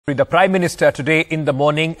The Prime Minister today in the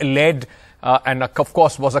morning led and of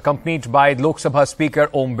course was accompanied by Lok Sabha Speaker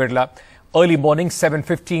Om Birla. Early morning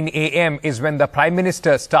 7:15 a.m. is when the Prime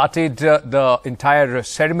Minister started the entire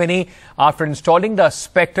ceremony. After installing the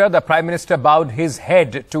Spectre, the Prime Minister bowed his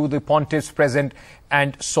head to the pontiffs present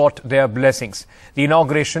and sought their blessings. The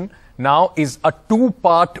inauguration now is a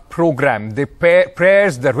two-part program. The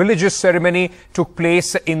prayers, the religious ceremony took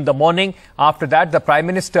place in the morning. After that, the Prime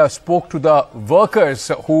Minister spoke to the workers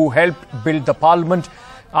who helped build the Parliament.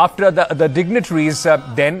 After the dignitaries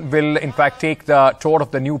then will in fact take the tour of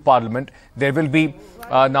the new Parliament. There will be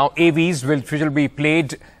now AVs which will be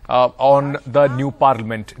played on the new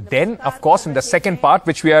Parliament. Then, of course, in the second part,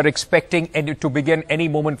 which we are expecting to begin any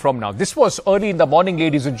moment from now. This was early in the morning,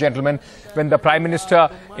 ladies and gentlemen, when the Prime Minister,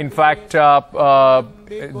 in fact,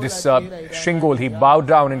 Sengol, he bowed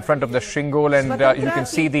down in front of the Sengol, and you can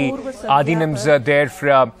see the Adinams there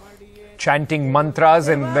chanting mantras,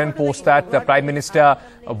 and then post that the Prime Minister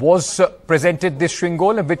was presented this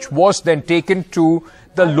Sengol, which was then taken to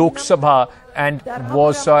the Lok Sabha and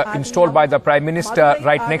was installed by the Prime Minister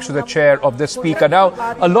right next to the chair of the Speaker. Now,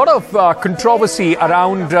 a lot of controversy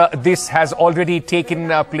around this has already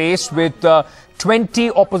taken place with 20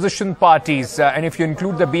 opposition parties, and if you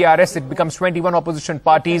include the BRS, it becomes 21 opposition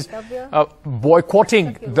parties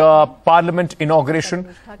boycotting the Parliament inauguration,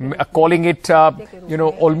 calling it,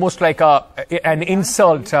 almost like an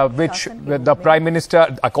insult, which the Prime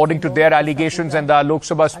Minister, according to their allegations, and the Lok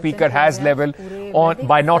Sabha Speaker has leveled on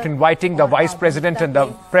by not inviting the Vice President and the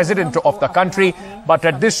President of the country. But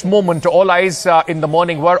at this moment, all eyes in the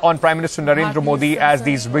morning were on Prime Minister Narendra Modi as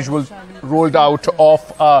these visuals rolled out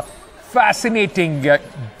of fascinating,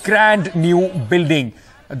 grand new building,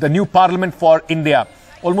 the new Parliament for India.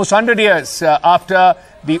 Almost 100 years after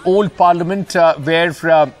the old Parliament, where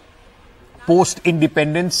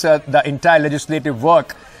post-independence, the entire legislative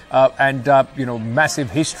work and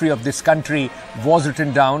massive history of this country was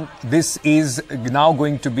written down. This is now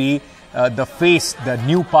going to be the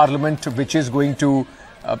new Parliament, which is going to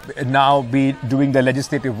now be doing the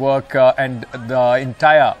legislative work, and the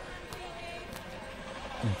entire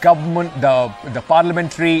government, the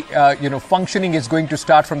parliamentary, functioning is going to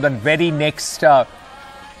start from the very next,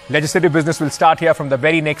 legislative business will start here from the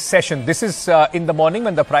very next session. This is in the morning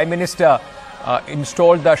when the Prime Minister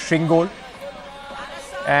installed the Sengol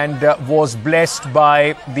and was blessed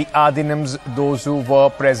by the Adinams, those who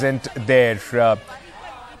were present there.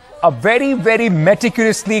 A very, very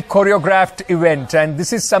meticulously choreographed event, and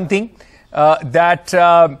this is something that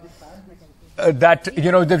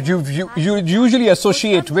you usually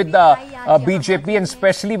associate with the BJP, and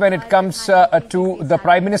especially when it comes to the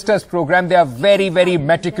Prime Minister's program. They are very, very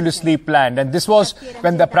meticulously planned. And this was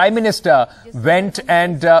when the Prime Minister went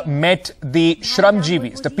and met the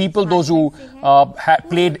Shramjeevis, the people, those who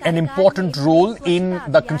played an important role in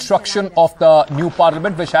the construction of the new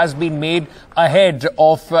Parliament, which has been made ahead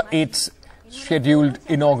of its scheduled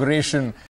inauguration.